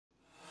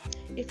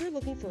If you're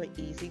looking for an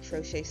easy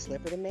crochet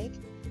slipper to make,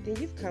 then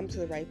you've come to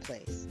the right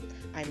place.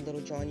 I'm Little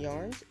John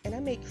Yarns, and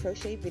I make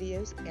crochet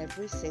videos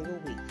every single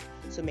week,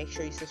 so make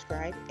sure you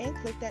subscribe and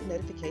click that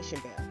notification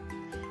bell.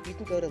 You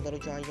can go to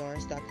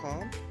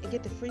littlejohnyarns.com and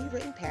get the free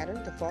written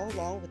pattern to follow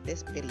along with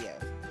this video.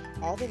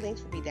 All the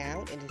links will be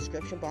down in the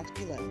description box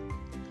below.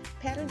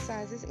 Pattern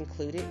sizes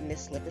included in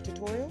this slipper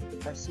tutorial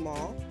are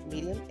small,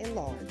 medium, and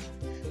large.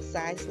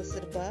 Size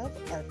listed above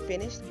are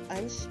finished,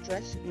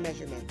 unstretched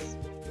measurements.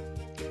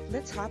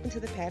 Let's hop into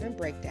the pattern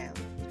breakdown.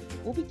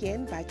 We'll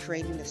begin by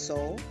creating the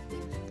sole,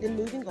 then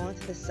moving on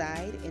to the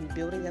side and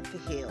building up the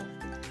heel.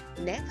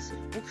 Next,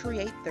 we'll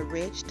create the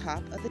ridge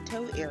top of the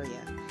toe area,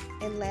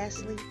 and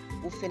lastly,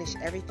 we'll finish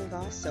everything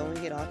off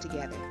sewing it all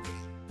together.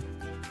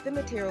 The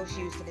materials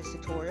used in this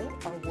tutorial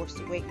are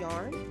worsted weight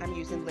yarn. I'm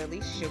using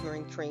Lily's Sugar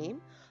and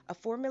Cream, a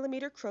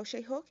 4mm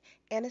crochet hook,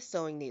 and a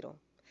sewing needle.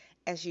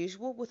 As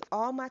usual with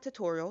all my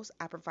tutorials,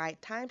 I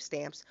provide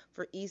timestamps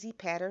for easy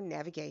pattern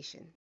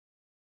navigation.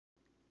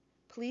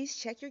 Please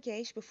check your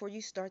gauge before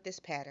you start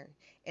this pattern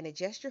and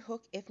adjust your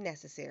hook if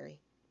necessary.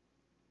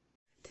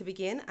 To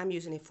begin, I'm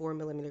using a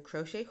 4mm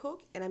crochet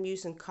hook, and I'm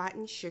using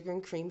Cotton Sugar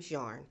and Cream's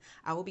yarn.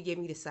 I will be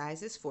giving you the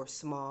sizes for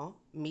small,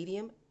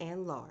 medium,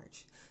 and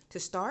large. To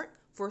start,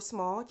 for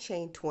small,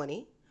 chain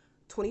 20,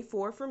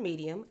 24 for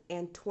medium,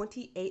 and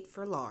 28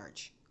 for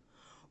large.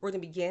 We're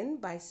going to begin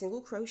by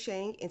single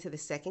crocheting into the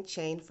second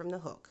chain from the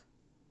hook.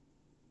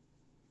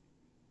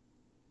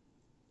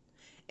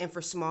 And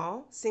for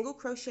small, single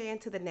crochet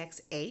into the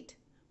next 8.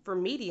 For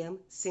medium,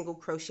 single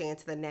crochet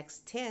into the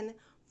next 10.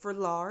 For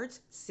large,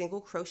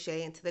 single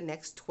crochet into the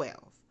next 12.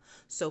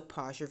 So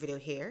pause your video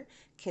here.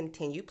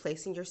 Continue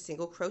placing your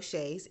single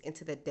crochets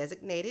into the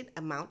designated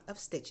amount of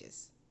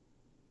stitches.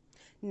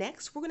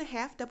 Next, we're going to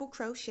half double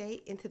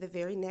crochet into the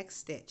very next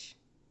stitch.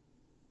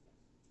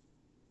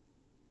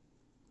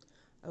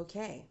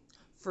 Okay,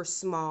 for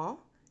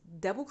small,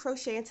 double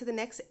crochet into the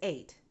next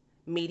 8.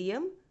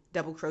 Medium,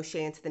 double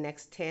crochet into the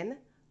next 10.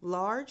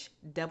 Large,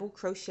 double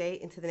crochet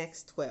into the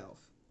next 12.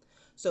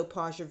 So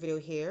pause your video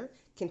here.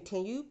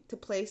 Continue to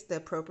place the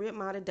appropriate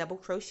amount of double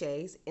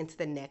crochets into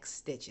the next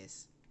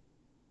stitches.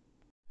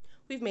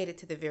 We've made it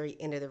to the very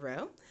end of the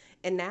row,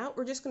 and now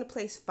we're just going to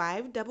place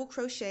 5 double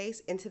crochets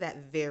into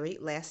that very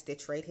last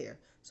stitch right here.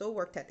 So we'll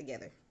work that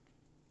together.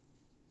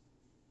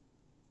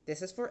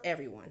 This is for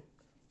everyone.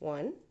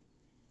 1,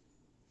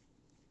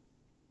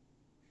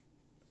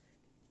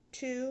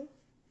 2,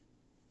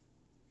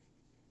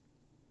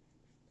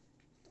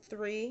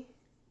 3,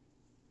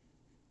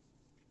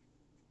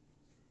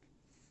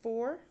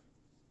 4,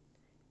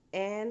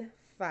 and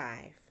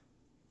 5.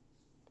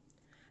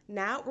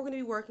 Now we're going to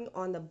be working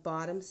on the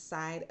bottom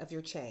side of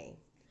your chain.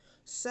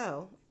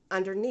 So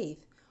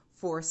underneath,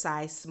 for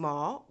size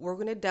small, we're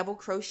going to double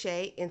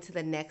crochet into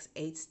the next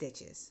 8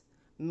 stitches.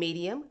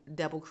 Medium,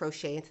 double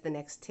crochet into the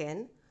next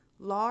 10.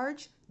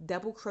 Large,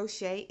 double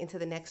crochet into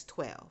the next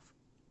 12.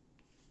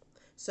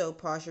 So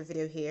pause your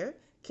video here.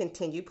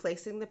 Continue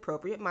placing the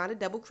appropriate amount of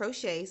double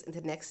crochets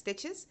into the next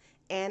stitches,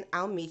 and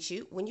I'll meet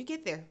you when you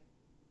get there.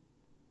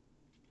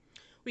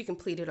 We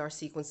completed our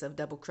sequence of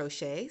double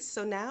crochets,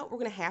 so now we're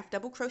going to half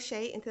double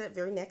crochet into that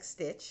very next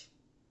stitch.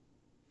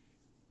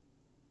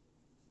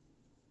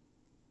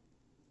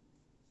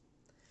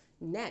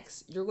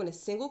 Next, you're going to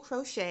single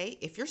crochet,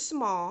 if you're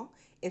small,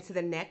 into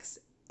the next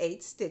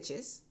 8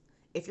 stitches.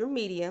 If you're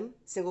medium,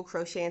 single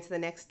crochet into the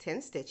next 10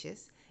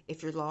 stitches.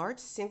 If you're large,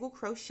 single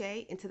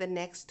crochet into the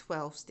next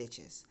 12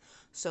 stitches.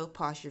 So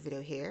pause your video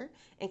here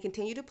and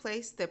continue to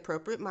place the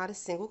appropriate amount of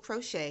single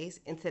crochets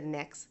into the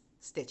next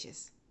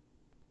stitches.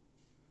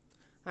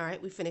 All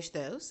right, we finished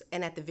those,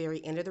 and at the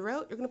very end of the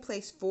row, you're going to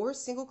place 4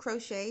 single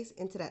crochets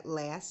into that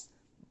last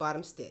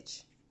bottom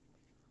stitch.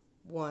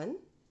 1,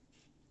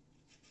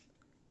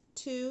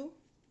 2,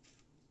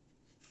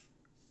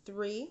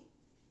 3,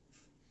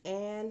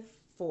 and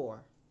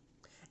 4.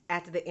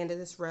 After the end of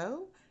this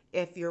row,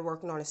 if you're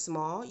working on a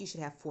small, you should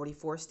have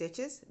 44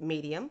 stitches,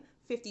 medium,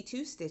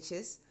 52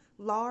 stitches,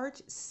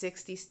 large,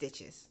 60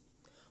 stitches.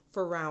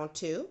 For round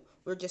 2,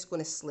 we're just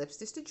going to slip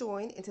stitch to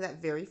join into that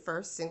very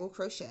first single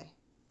crochet.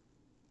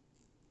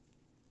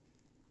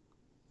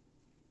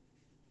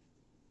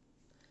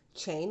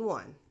 Chain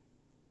 1.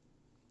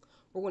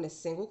 We're going to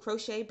single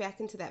crochet back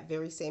into that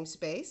very same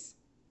space.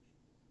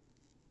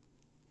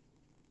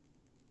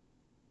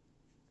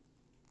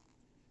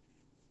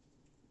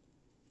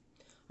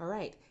 All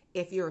right,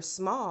 if you're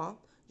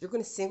small, you're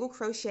going to single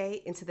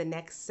crochet into the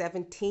next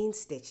 17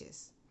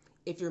 stitches.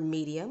 If you're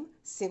medium,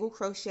 single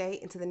crochet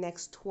into the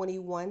next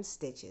 21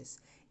 stitches.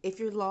 If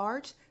you're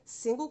large,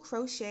 single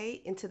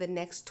crochet into the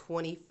next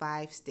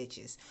 25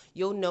 stitches.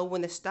 You'll know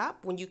when to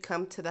stop when you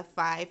come to the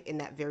 5 in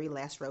that very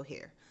last row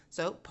here.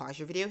 So pause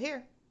your video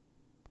here.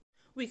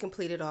 We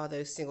completed all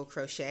those single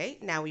crochet.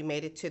 Now we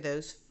made it to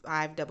those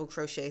 5 double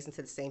crochets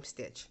into the same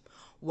stitch.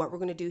 What we're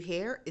going to do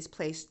here is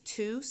place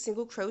 2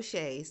 single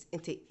crochets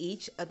into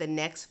each of the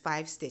next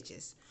 5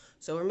 stitches.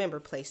 So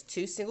remember, place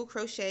 2 single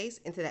crochets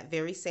into that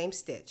very same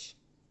stitch.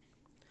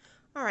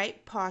 All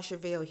right, pause your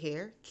video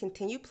here.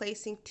 Continue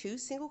placing 2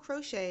 single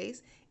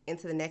crochets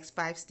into the next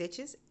 5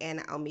 stitches,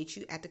 and I'll meet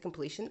you at the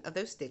completion of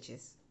those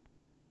stitches.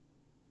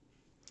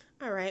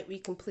 All right, we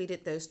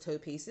completed those toe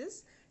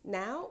pieces.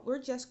 Now we're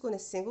just going to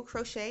single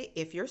crochet,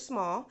 if you're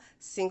small,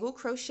 single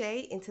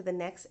crochet into the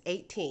next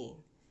 18.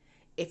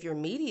 If you're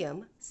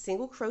medium,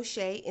 single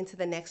crochet into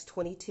the next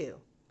 22.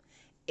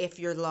 If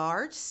you're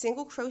large,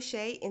 single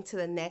crochet into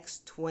the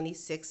next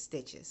 26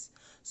 stitches.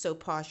 So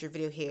pause your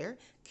video here,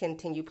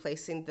 continue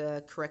placing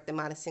the correct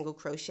amount of single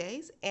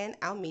crochets, and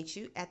I'll meet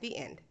you at the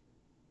end.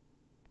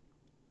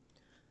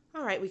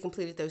 All right, we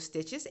completed those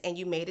stitches and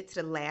you made it to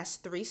the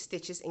last 3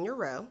 stitches in your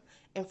row.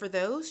 And for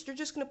those, you're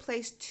just going to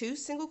place 2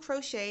 single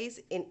crochets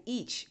in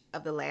each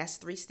of the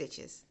last 3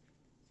 stitches.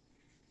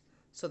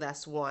 So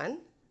that's 1,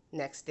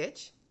 next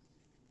stitch.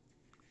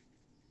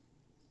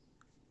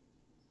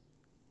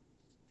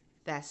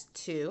 That's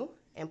 2,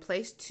 and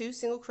place 2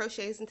 single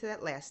crochets into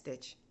that last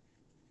stitch.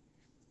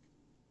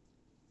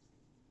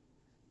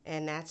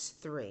 And that's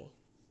 3.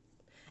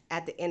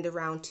 At the end of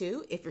round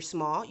 2, if you're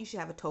small, you should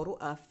have a total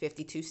of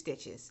 52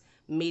 stitches.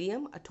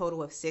 Medium, a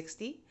total of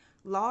 60.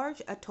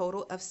 Large, a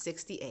total of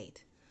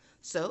 68.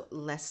 So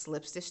let's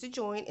slip stitch the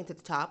join into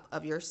the top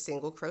of your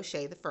single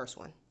crochet, the first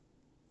one.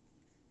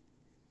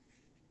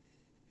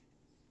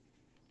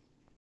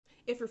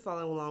 If you're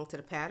following along to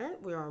the pattern,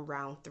 we're on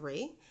round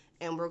 3,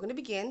 and we're going to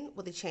begin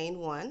with a chain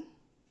 1,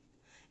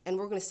 and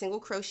we're going to single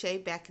crochet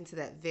back into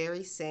that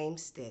very same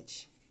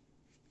stitch.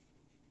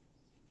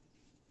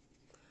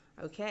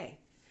 Okay.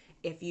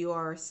 If you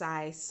are a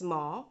size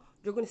small,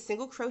 you're going to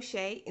single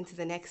crochet into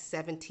the next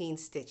 17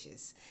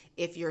 stitches.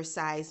 If you're a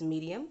size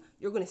medium,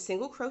 you're going to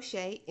single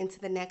crochet into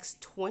the next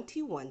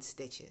 21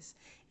 stitches.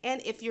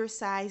 And if you're a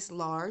size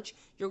large,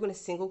 you're going to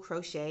single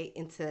crochet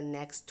into the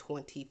next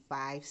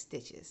 25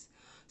 stitches.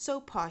 So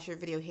pause your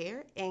video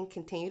here and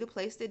continue to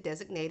place the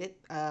designated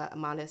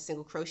amount of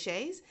single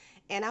crochets,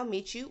 and I'll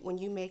meet you when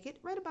you make it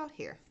right about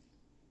here.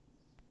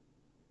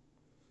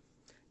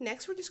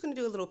 Next, we're just going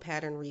to do a little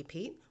pattern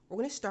repeat. We're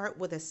going to start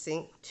with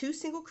 2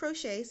 single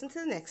crochets into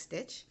the next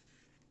stitch,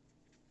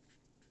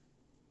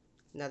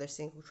 another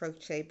single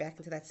crochet back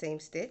into that same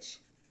stitch,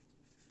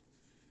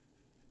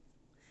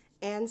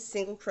 and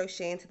single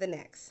crochet into the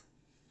next.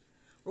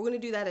 We're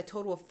going to do that a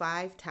total of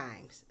 5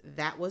 times.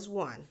 That was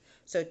 1.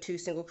 So 2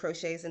 single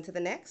crochets into the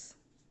next,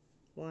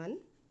 1,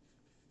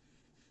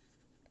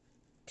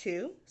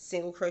 2,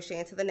 single crochet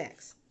into the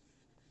next.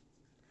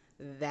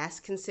 That's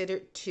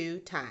considered 2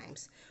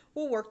 times.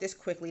 We'll work this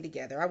quickly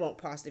together. I won't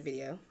pause the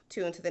video.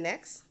 2 into the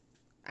next.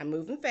 I'm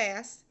moving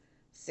fast.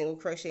 Single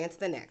crochet into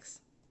the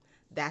next.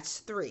 That's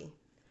 3.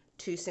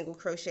 2 single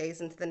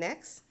crochets into the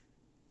next.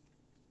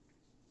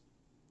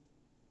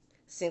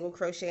 Single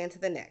crochet into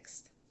the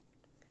next.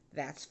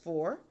 That's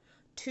 4.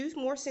 2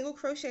 more single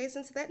crochets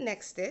into that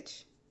next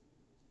stitch.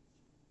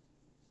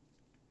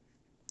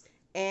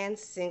 And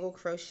single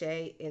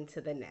crochet into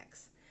the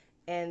next.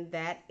 And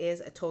that is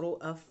a total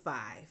of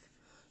 5.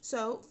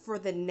 So for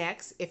the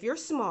next, if you're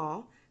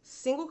small,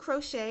 single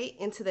crochet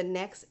into the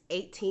next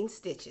 18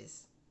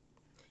 stitches.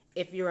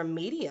 If you're a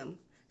medium,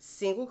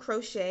 single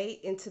crochet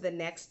into the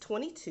next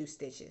 22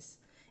 stitches.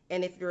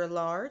 And if you're a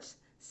large,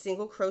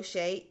 single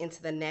crochet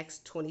into the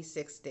next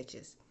 26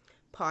 stitches.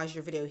 Pause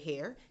your video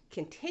here,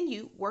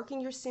 continue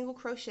working your single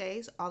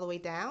crochets all the way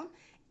down,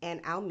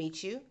 and I'll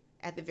meet you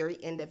at the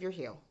very end of your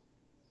heel.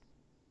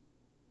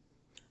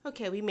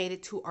 Okay, we made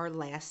it to our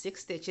last 6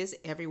 stitches.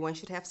 Everyone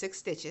should have 6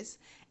 stitches.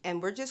 And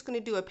we're just going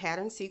to do a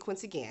pattern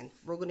sequence again.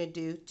 We're going to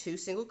do 2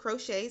 single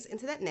crochets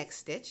into that next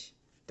stitch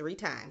 3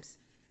 times.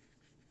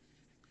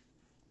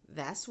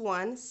 That's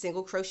 1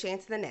 single crochet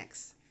into the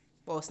next.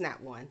 Well, it's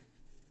not 1.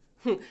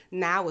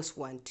 Now it's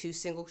 1. 2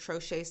 single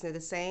crochets into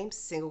the same,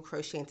 single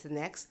crochet into the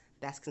next.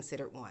 That's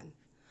considered 1.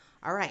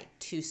 All right,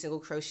 2 single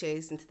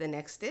crochets into the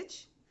next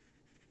stitch.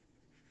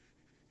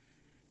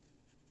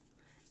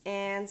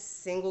 And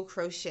single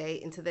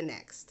crochet into the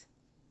next.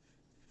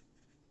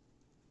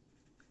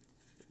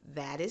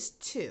 That is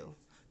 2.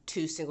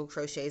 2 single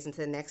crochets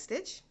into the next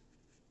stitch.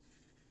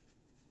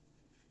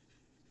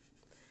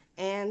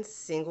 And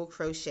single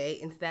crochet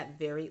into that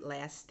very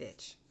last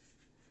stitch.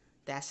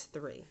 That's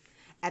 3.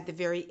 At the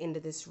very end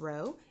of this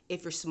row,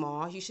 if you're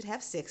small, you should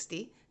have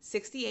 60,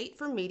 68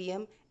 for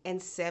medium,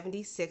 and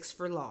 76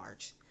 for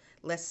large.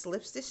 Let's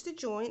slip stitch the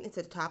join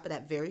into the top of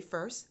that very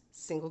first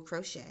single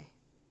crochet.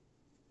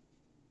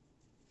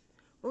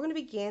 We're going to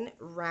begin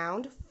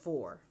round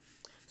 4.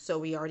 So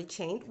we already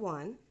chained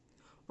 1.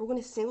 We're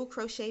going to single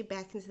crochet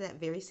back into that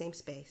very same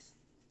space.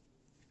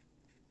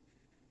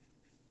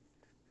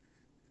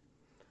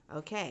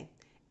 Okay,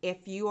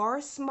 if you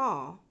are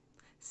small,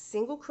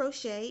 single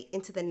crochet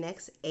into the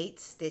next 8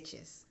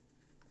 stitches.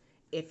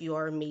 If you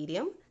are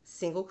medium,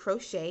 single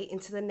crochet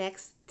into the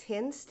next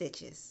 10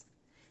 stitches.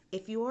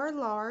 If you are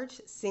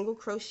large, single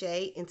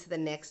crochet into the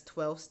next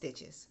 12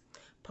 stitches.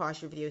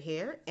 Pause your video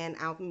here and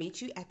I'll meet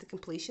you at the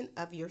completion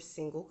of your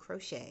single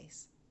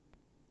crochets.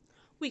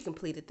 We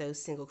completed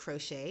those single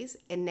crochets,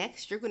 and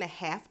next you're going to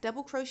half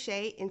double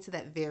crochet into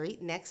that very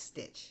next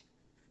stitch.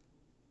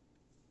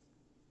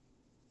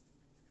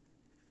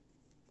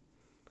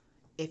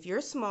 If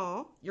you're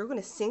small, you're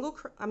going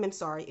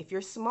to if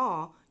you're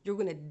small, you're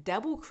going to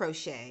double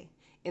crochet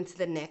into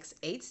the next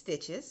 8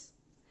 stitches.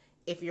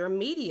 If you're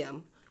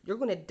medium, you're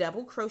going to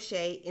double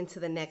crochet into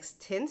the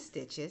next 10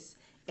 stitches.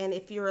 And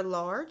if you're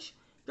large,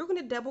 you're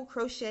going to double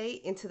crochet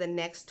into the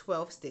next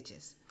 12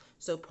 stitches.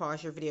 So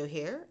pause your video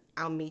here.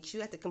 I'll meet you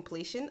at the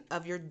completion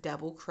of your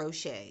double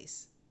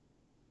crochets.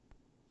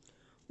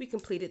 We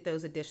completed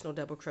those additional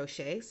double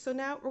crochets. So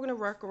now we're going to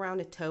work around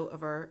the toe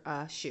of our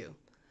shoe.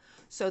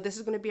 So this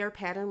is going to be our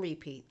pattern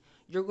repeat.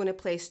 You're going to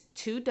place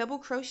 2 double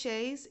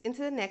crochets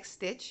into the next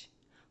stitch,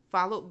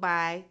 followed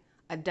by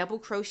a double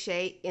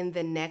crochet in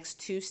the next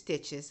 2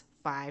 stitches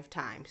 5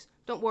 times.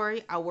 Don't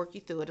worry, I'll work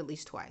you through it at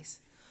least twice.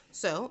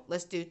 So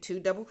let's do 2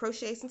 double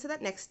crochets into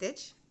that next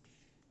stitch.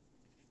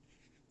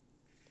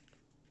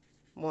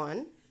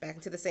 1, back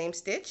into the same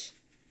stitch.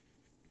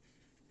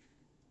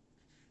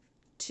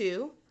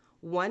 2,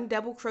 1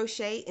 double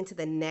crochet into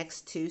the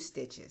next 2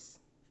 stitches.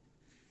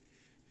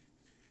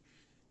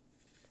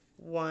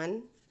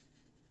 1,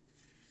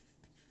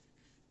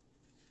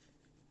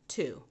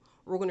 2.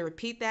 We're going to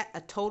repeat that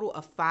a total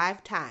of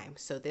 5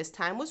 times. So this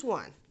time was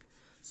 1.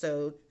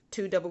 So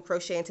 2 double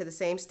crochet into the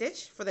same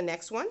stitch for the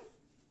next one.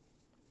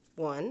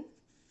 1,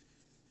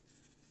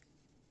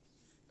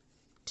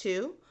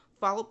 2,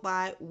 followed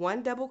by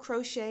 1 double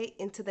crochet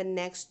into the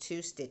next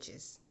 2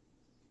 stitches.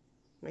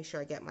 Make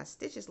sure I got my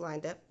stitches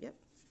lined up. Yep.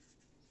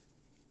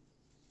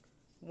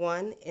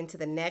 1 into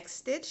the next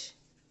stitch.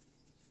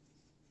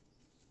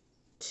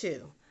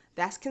 2.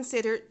 That's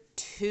considered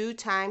 2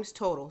 times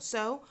total.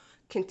 So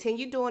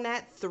continue doing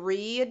that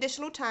 3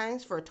 additional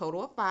times for a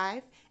total of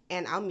 5,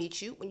 and I'll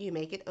meet you when you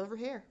make it over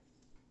here.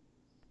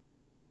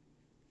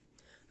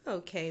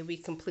 Okay, we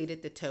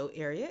completed the toe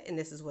area, and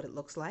this is what it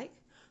looks like.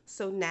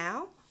 So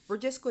now we're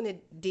just going to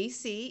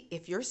DC,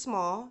 if you're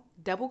small,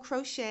 double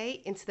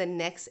crochet into the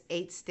next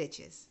 8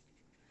 stitches.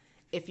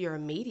 If you're a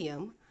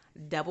medium,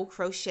 double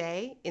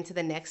crochet into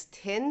the next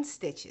 10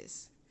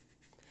 stitches.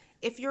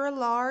 If you're a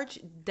large,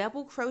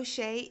 double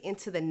crochet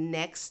into the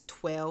next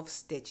 12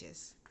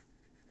 stitches.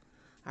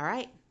 All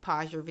right,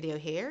 pause your video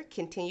here,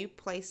 continue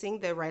placing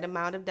the right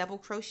amount of double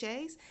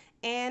crochets,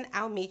 and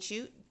I'll meet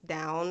you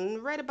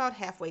down right about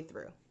halfway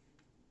through.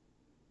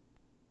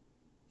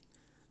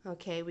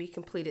 Okay, we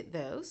completed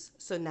those.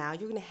 So now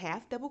you're going to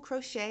half double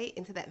crochet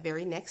into that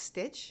very next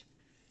stitch.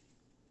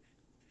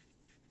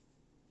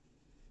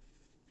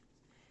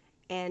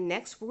 And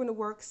next we're going to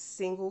work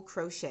single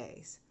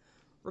crochets.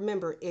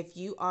 Remember, if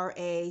you are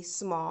a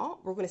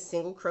small, we're going to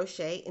single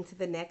crochet into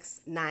the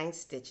next 9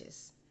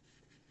 stitches.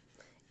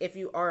 If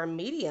you are a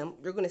medium,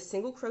 you're going to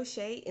single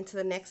crochet into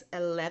the next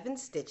 11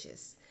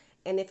 stitches.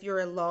 And if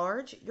you're a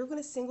large, you're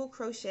going to single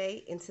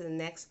crochet into the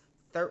next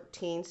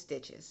 13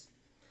 stitches.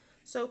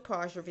 So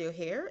pause your video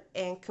here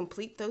and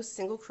complete those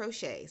single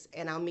crochets,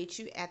 and I'll meet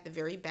you at the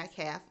very back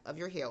half of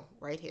your heel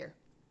right here.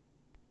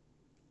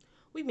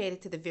 We made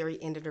it to the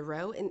very end of the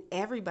row, and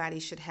everybody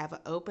should have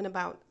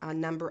about a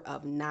number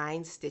of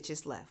 9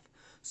 stitches left.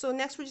 So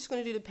next we're just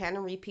going to do the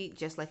pattern repeat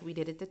just like we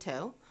did at the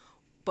toe,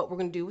 but we're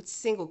going to do with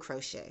single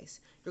crochets.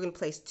 You're going to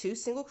place 2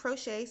 single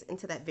crochets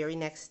into that very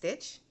next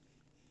stitch.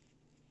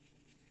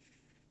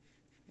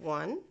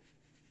 1,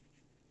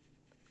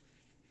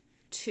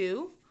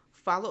 2,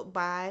 followed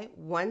by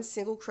 1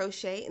 single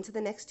crochet into the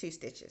next 2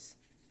 stitches.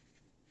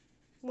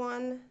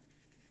 1,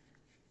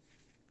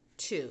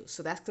 2.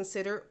 So that's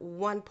considered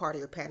one part of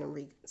your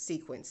pattern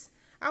sequence.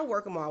 I'll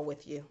work them all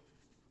with you.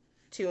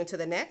 2 into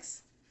the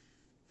next,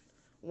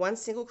 1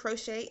 single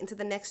crochet into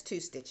the next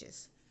 2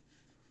 stitches.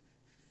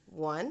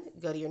 1,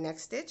 go to your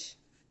next stitch.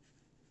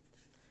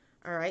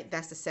 All right,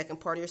 that's the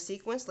second part of your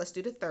sequence. Let's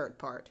do the third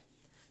part.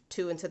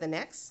 2 into the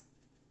next,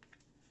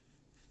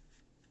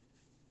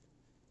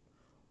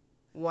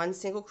 1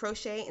 single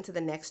crochet into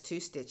the next 2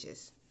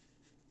 stitches.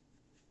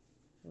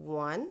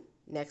 1,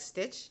 next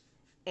stitch,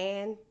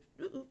 and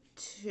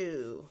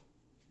 2.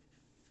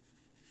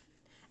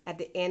 At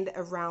the end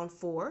of round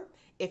 4,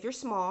 if you're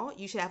small,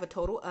 you should have a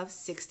total of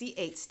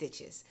 68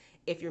 stitches.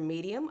 If you're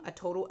medium, a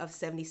total of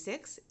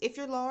 76. If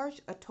you're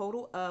large, a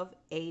total of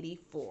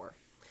 84.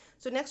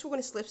 So next we're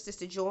going to slip stitch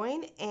to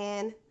join,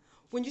 and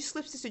when you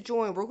slip stitch to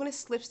join, we're going to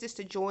slip stitch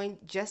to join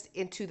just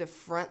into the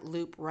front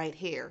loop right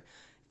here.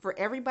 For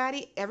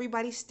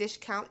everybody's stitch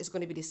count is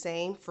going to be the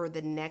same for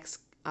the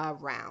next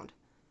round.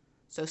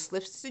 So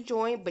slip stitch to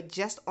join, but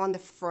just on the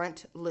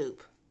front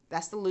loop.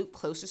 That's the loop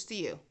closest to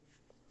you.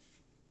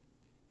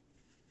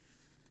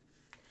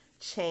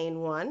 Chain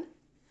 1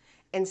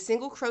 and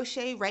single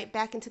crochet right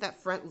back into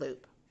that front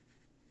loop.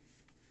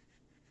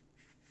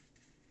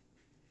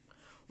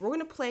 We're going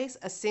to place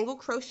a single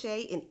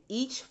crochet in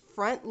each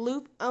front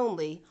loop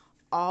only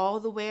all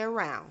the way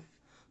around.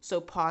 So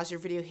pause your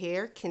video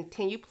here,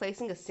 continue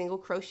placing a single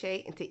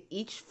crochet into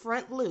each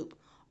front loop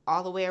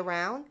all the way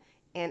around,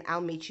 and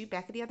I'll meet you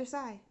back at the other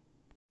side.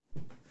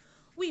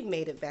 We've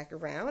made it back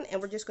around, and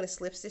we're just going to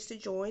slip stitch to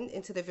join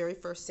into the very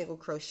first single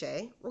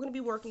crochet. We're going to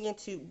be working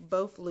into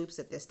both loops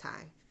at this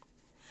time.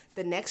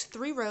 The next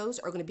 3 rows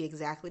are going to be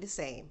exactly the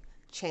same.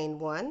 Chain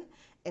 1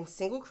 and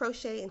single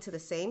crochet into the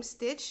same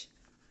stitch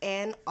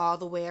and all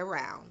the way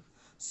around.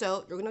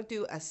 So you're going to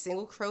do a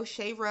single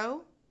crochet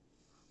row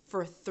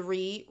for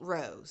 3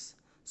 rows.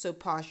 So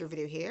pause your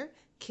video here,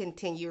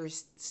 continue your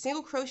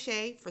single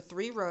crochet for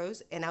 3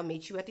 rows, and I'll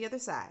meet you at the other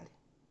side.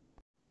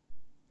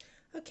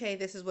 Okay,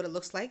 this is what it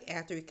looks like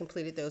after we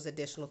completed those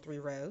additional 3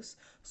 rows.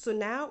 So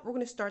now we're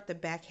going to start the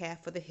back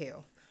half of the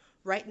heel.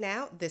 Right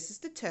now, this is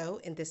the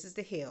toe and this is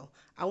the heel.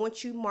 I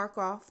want you to mark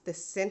off the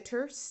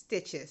center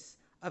stitches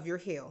of your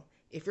heel.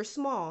 If you're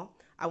small,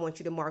 I want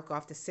you to mark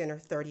off the center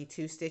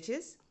 32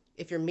 stitches.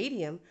 If you're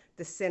medium,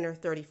 the center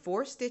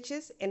 34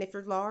 stitches, and if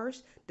you're large,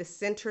 the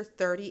center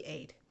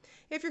 38.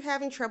 If you're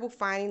having trouble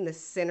finding the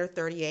center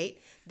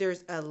 38,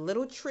 there's a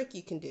little trick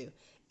you can do.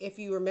 If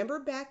you remember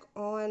back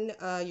on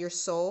your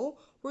sole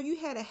where you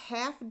had a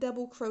half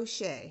double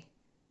crochet,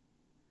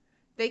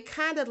 they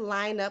kind of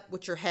line up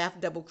with your half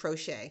double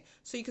crochet.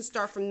 So you can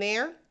start from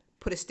there,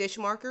 put a stitch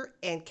marker,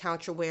 and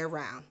count your way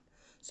around.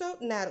 So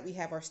now that we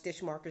have our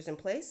stitch markers in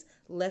place,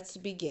 let's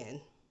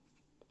begin.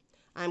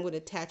 I'm going to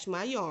attach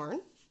my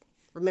yarn.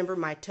 Remember,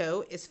 my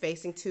toe is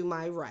facing to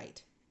my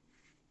right.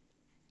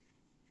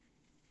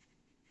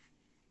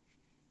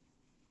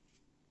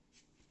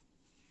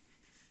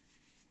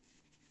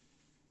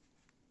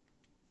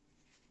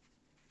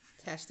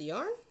 Attach the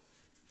yarn,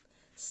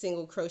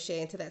 single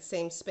crochet into that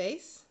same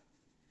space,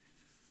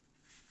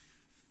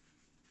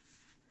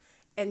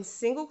 and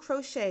single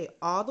crochet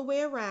all the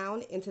way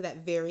around into that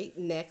very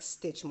next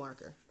stitch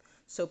marker.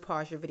 So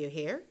pause your video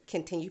here,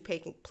 continue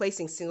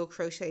placing single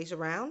crochets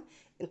around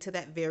into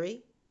that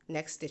very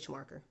next stitch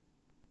marker.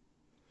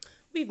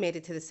 We've made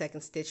it to the second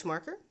stitch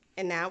marker,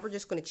 and now we're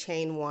just going to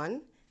chain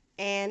 1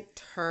 and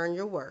turn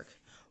your work.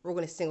 We're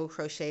going to single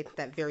crochet into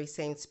that very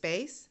same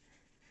space,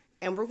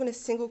 and we're going to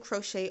single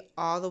crochet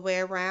all the way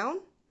around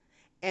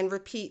and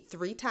repeat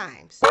 3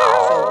 times.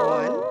 So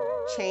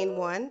 1, chain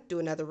 1, do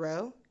another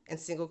row, and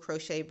single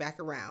crochet back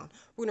around.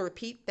 We're going to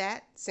repeat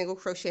that single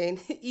crochet in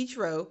each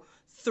row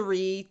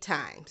 3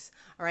 times.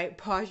 All right,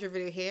 pause your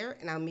video here,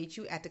 and I'll meet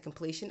you at the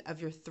completion of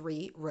your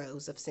 3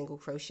 rows of single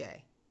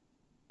crochet.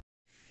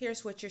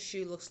 Here's what your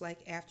shoe looks like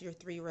after your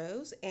 3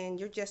 rows, and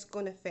you're just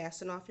going to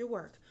fasten off your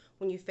work.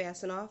 When you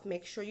fasten off,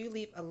 make sure you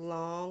leave a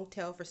long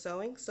tail for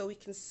sewing so we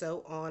can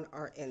sew on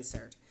our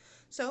insert.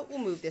 So we'll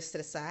move this to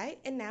the side,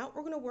 and now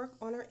we're going to work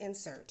on our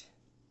insert.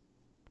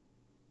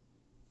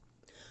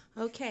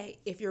 Okay,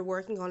 if you're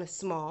working on a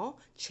small,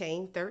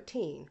 chain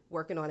 13.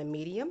 Working on a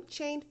medium,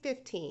 chain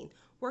 15.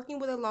 Working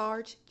with a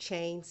large,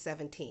 chain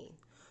 17.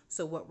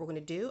 So what we're going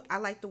to do, I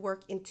like to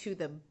work into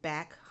the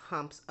back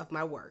humps of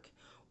my work.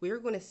 We're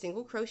going to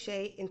single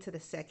crochet into the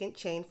second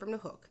chain from the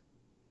hook.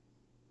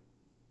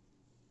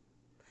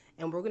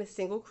 And we're going to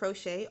single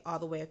crochet all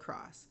the way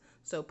across.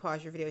 So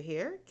pause your video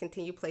here,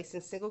 continue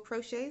placing single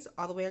crochets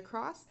all the way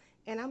across,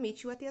 and I'll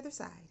meet you at the other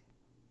side.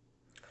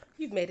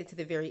 You've made it to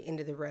the very end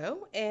of the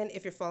row, and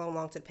if you're following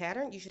along to the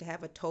pattern, you should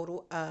have a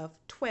total of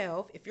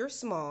 12 if you're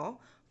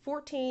small,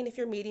 14 if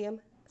you're medium,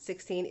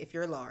 16 if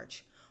you're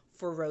large.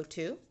 For row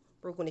 2,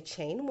 we're going to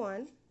chain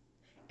 1,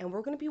 and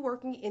we're going to be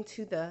working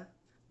into the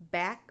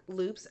back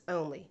loops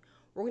only.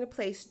 We're going to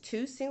place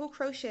 2 single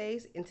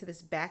crochets into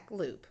this back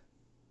loop.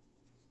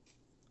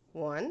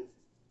 1,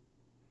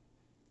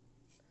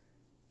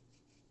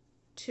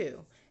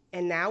 2,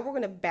 and now we're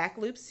going to back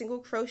loop single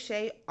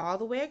crochet all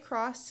the way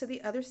across to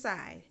the other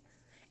side.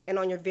 And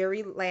on your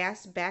very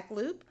last back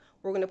loop,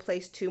 we're going to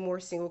place 2 more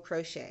single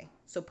crochet.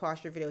 So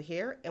pause your video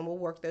here, and we'll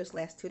work those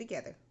last 2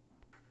 together.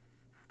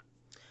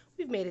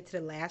 We've made it to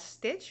the last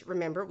stitch.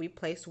 Remember, we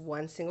placed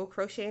 1 single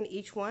crochet in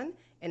each one,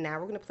 and now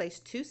we're going to place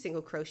 2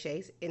 single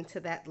crochets into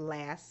that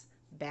last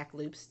back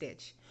loop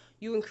stitch.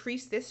 You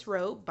increase this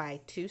row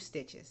by 2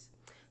 stitches.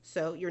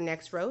 So your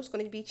next row is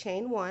going to be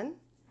chain 1,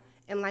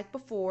 and like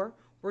before,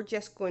 we're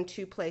just going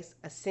to place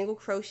a single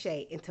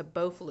crochet into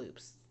both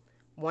loops.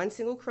 1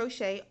 single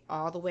crochet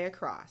all the way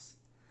across.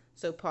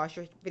 So pause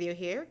your video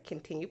here,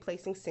 continue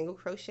placing single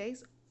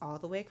crochets all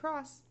the way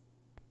across.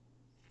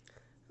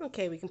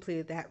 Okay, we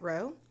completed that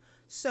row.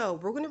 So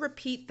we're going to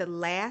repeat the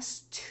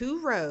last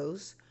 2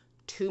 rows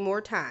 2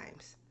 more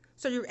times.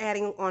 So you're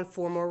adding on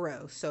 4 more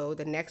rows. So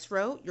the next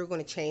row, you're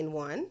going to chain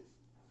 1,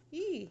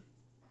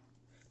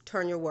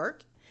 turn your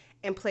work,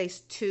 and place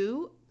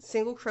 2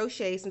 single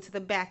crochets into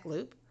the back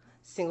loop,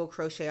 single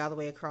crochet all the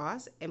way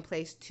across, and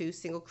place 2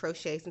 single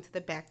crochets into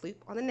the back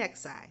loop on the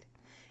next side.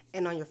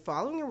 And on your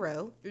following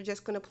row, you're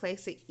just going to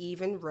place an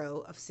even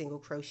row of single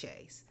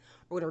crochets.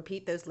 We're going to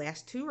repeat those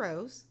last 2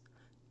 rows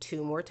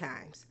 2 more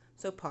times.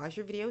 So pause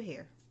your video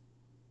here.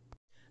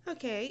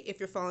 Okay, if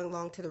you're following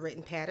along to the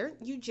written pattern,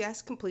 you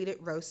just completed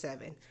row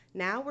 7.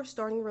 Now we're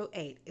starting row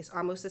 8. It's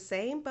almost the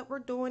same, but we're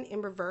doing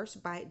in reverse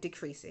by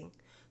decreasing.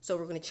 So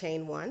we're going to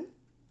chain 1,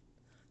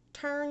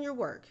 turn your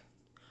work.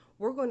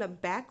 We're going to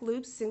back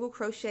loop single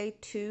crochet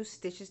 2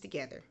 stitches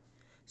together.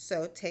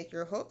 So take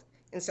your hook,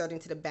 insert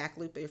into the back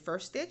loop of your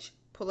first stitch,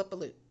 pull up a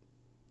loop.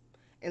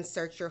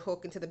 Insert your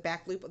hook into the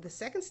back loop of the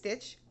second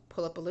stitch,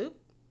 pull up a loop,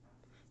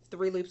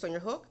 3 loops on your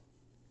hook,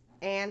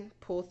 and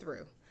pull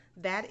through.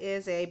 That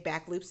is a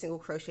back loop single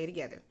crochet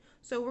together.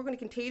 So we're going to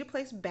continue to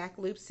place back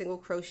loop single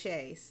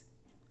crochets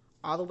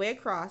all the way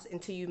across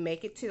until you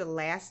make it to the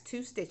last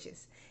 2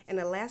 stitches. And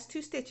the last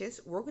 2 stitches,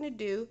 we're going to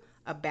do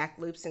a back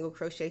loop single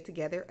crochet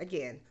together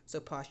again. So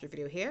pause your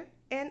video here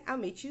and I'll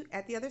meet you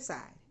at the other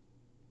side.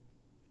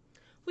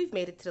 We've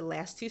made it to the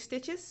last 2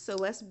 stitches, so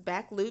let's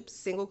back loop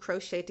single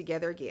crochet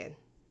together again.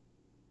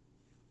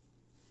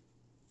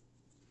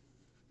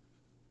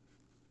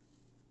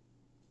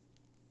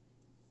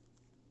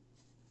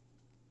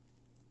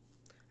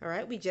 All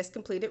right, we just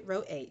completed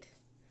row 8.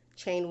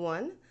 Chain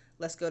 1,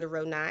 let's go to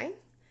row 9,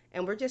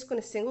 and we're just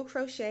going to single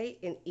crochet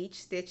in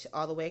each stitch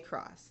all the way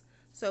across.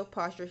 So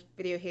pause your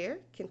video here,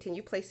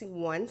 continue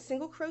placing 1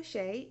 single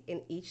crochet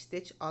in each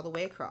stitch all the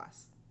way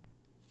across.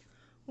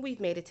 We've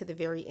made it to the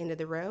very end of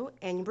the row,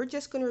 and we're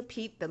just going to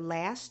repeat the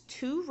last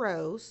 2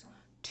 rows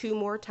 2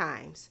 more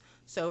times.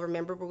 So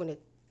remember, we're going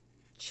to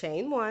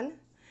chain 1,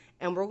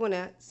 and we're going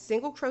to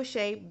single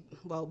crochet,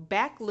 well,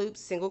 back loop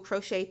single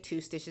crochet 2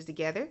 stitches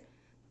together,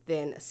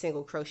 then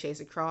single crochets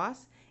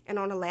across, and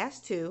on the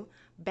last 2,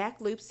 back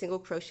loop single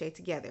crochet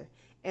together.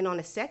 And on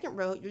the second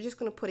row, you're just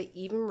going to put an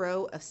even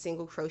row of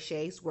single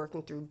crochets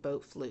working through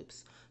both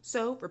loops.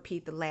 So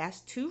repeat the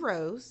last 2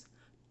 rows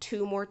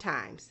 2 more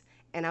times,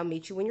 and I'll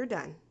meet you when you're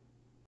done.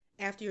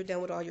 After you're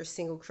done with all your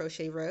single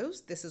crochet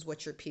rows, this is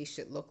what your piece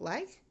should look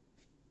like.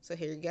 So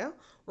here you go.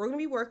 We're going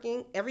to be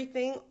working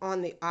everything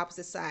on the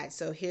opposite side.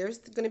 So here's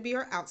going to be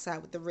our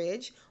outside with the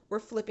ridge. We're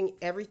flipping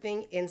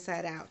everything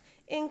inside out,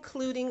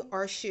 including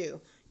our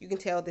shoe. You can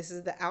tell this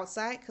is the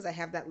outside because I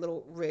have that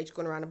little ridge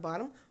going around the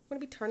bottom. We're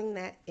going to be turning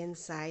that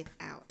inside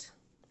out.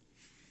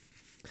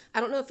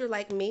 I don't know if you're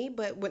like me,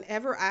 but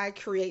whenever I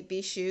create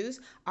these shoes,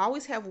 I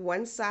always have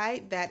one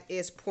side that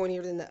is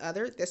pointier than the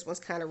other. This one's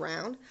kind of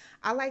round.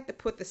 I like to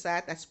put the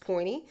side that's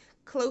pointy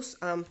close,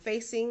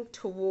 facing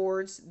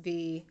towards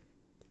the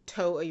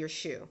toe of your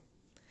shoe.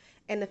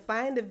 And to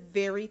find the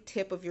very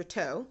tip of your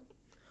toe,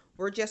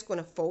 we're just going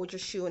to fold your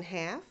shoe in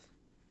half.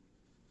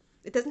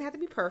 It doesn't have to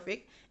be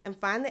perfect, and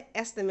find the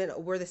estimate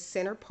of where the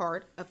center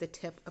part of the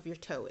tip of your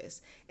toe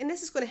is. And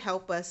this is going to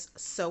help us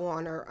sew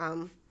on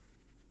our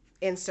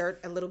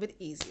insert a little bit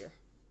easier.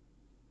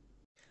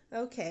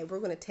 Okay, we're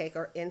going to take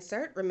our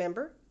insert,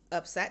 remember,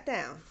 upside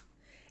down.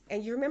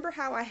 And you remember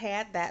how I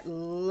had that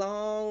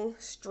long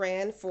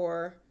strand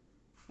for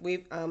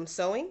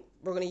sewing?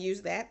 We're going to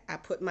use that. I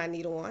put my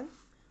needle on.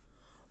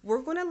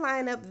 We're going to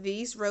line up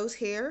these rows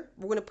here.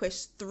 We're going to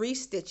push 3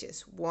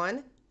 stitches.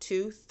 1,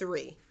 2,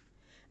 3.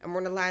 And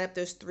we're going to line up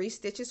those 3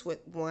 stitches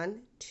with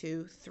 1,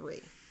 2,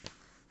 3.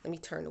 Let me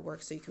turn the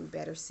work so you can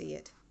better see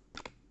it.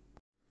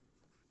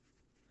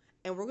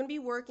 And we're going to be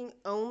working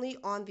only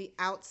on the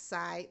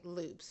outside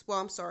loops. Well,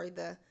 I'm sorry,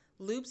 the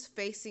loops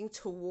facing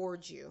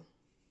towards you.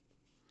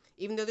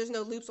 Even though there's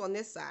no loops on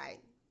this side,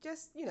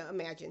 just,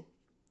 imagine.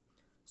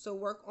 So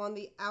work on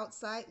the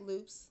outside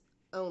loops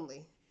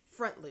only.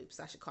 Front loops,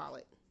 I should call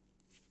it.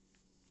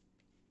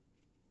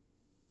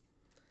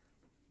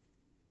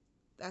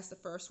 That's the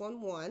first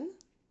one, 1.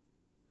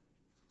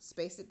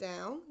 Space it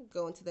down,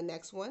 go into the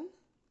next one.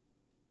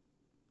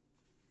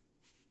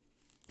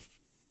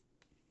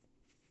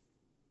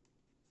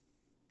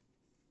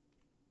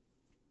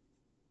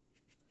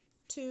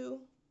 2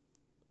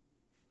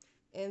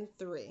 and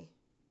 3.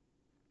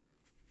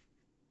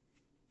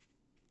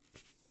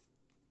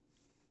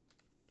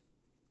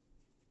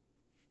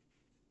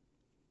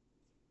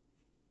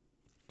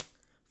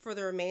 For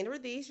the remainder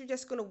of these, you're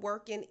just going to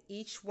work in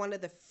each one of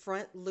the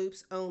front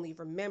loops only.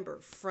 Remember,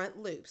 front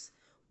loops.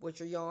 With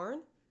your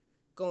yarn,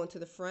 go into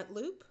the front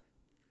loop,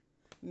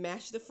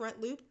 match the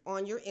front loop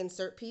on your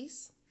insert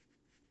piece,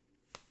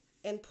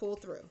 and pull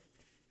through.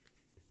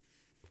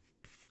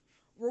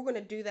 We're going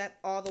to do that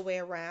all the way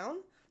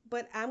around,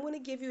 but I'm going to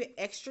give you an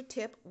extra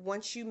tip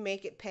once you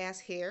make it past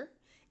here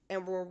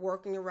and we're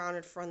working around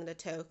in front of the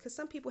toe, because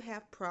some people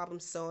have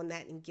problems sewing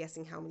that and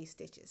guessing how many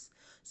stitches.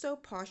 So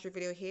pause your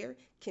video here,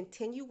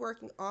 continue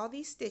working all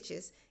these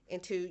stitches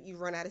until you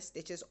run out of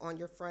stitches on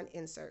your front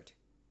insert.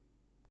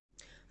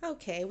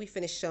 Okay, we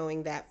finished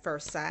showing that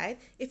first side.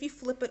 If you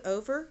flip it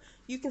over,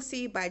 you can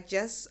see by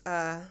just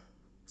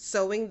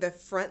sewing the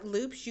front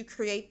loops, you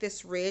create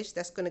this ridge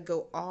that's going to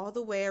go all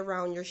the way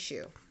around your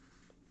shoe.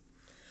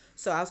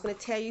 So I was going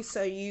to tell you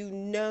so you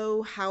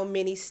know how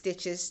many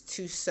stitches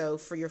to sew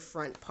for your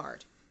front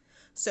part.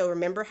 So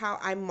remember how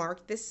I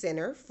marked the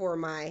center for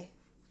my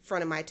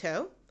front of my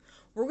toe?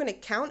 We're going to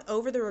count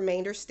over the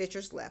remainder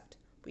stitches left.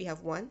 We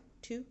have 1,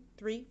 2,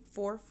 3,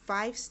 4,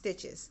 5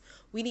 stitches.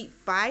 We need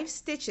 5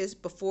 stitches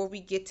before we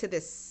get to the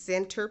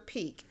center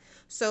peak.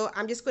 So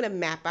I'm just going to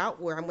map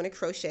out where I'm going to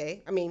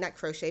crochet. I mean, not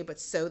crochet,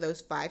 but sew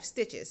those 5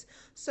 stitches.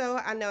 So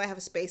I know I have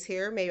a space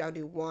here. Maybe I'll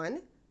do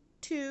 1,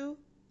 2,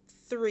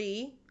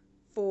 3,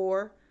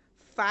 4,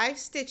 5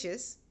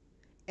 stitches.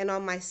 And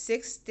on my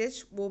 6th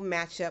stitch, we'll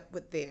match up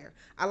with there.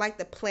 I like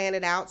to plan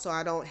it out so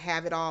I don't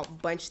have it all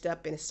bunched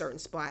up in a certain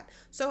spot.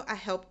 So I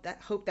hope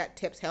that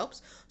tip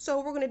helps.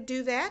 So we're going to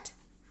do that.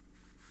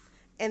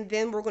 and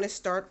then we're going to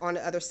start on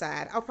the other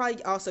side. I'll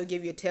probably also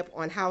give you a tip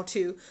on how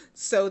to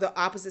sew the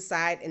opposite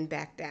side and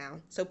back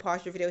down. So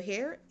pause your video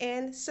here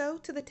and sew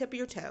to the tip of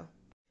your toe.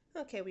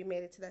 Okay, we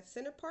made it to that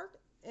center part,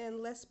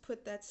 and let's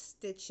put that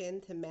stitch in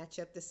to match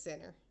up the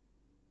center.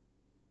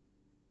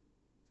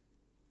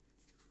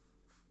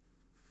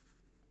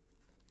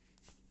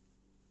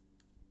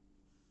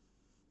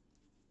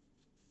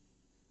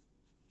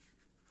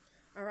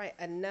 All right,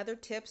 another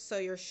tip so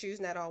your shoe's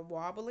not all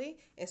wobbly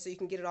and so you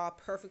can get it all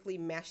perfectly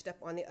matched up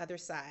on the other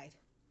side.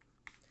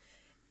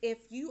 If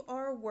you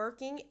are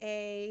working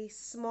a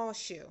small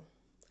shoe,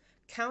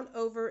 count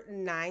over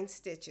 9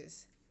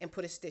 stitches and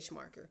put a stitch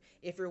marker.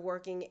 If you're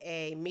working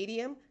a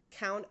medium,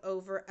 count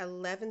over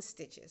 11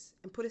 stitches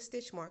and put a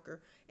stitch marker.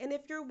 And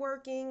if you're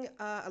working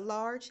a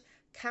large,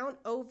 count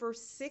over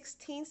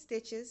 16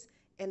 stitches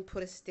and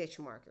put a stitch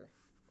marker.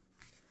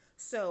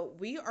 So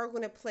we are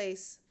going to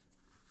place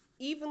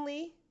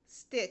evenly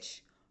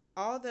stitch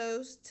all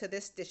those to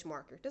this stitch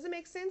marker. Does it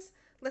make sense?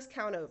 Let's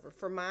count over.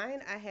 For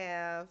mine, I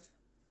have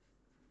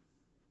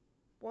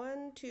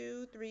 1,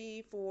 2,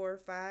 3, 4,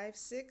 5,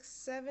 6,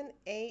 7,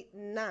 8,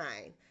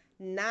 9.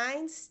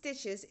 9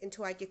 stitches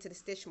until I get to the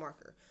stitch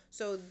marker.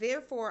 So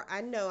therefore,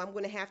 I know I'm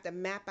going to have to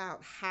map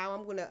out how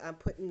I'm going to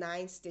put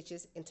 9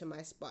 stitches into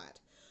my spot.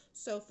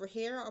 So for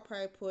here, I'll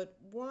probably put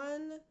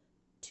 1,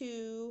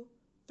 2,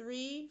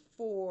 3,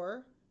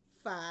 4,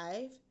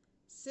 5,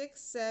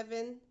 6,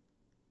 7,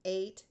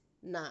 8,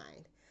 9.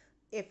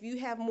 If you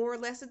have more or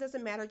less, it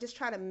doesn't matter. Just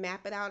try to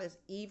map it out as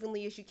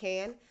evenly as you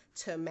can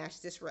to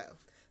match this row.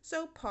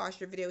 So pause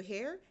your video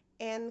here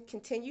and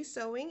continue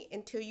sewing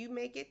until you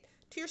make it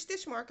to your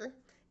stitch marker,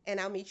 and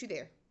I'll meet you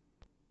there.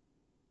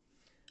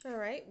 All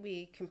right,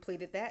 we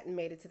completed that and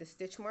made it to the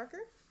stitch marker.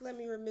 Let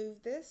me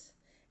remove this,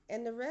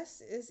 and the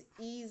rest is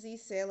easy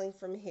sailing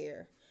from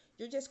here.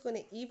 You're just going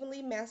to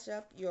evenly match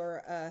up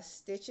your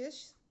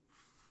stitches.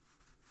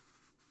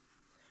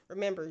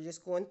 Remember, you're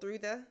just going through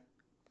the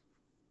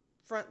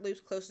front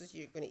loops closest.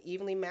 You're going to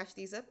evenly match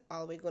these up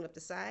all the way going up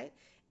the side,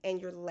 and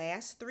your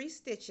last 3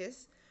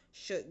 stitches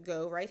should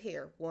go right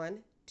here. 1,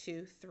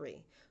 2,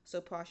 3. So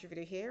pause your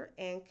video here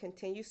and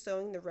continue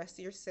sewing the rest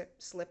of your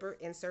slipper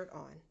insert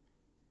on.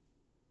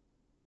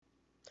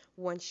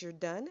 Once you're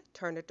done,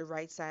 turn it the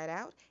right side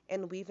out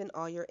and weave in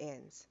all your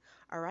ends.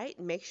 Alright,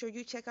 make sure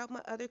you check out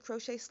my other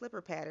crochet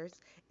slipper patterns,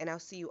 and I'll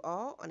see you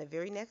all on the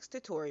very next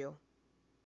tutorial.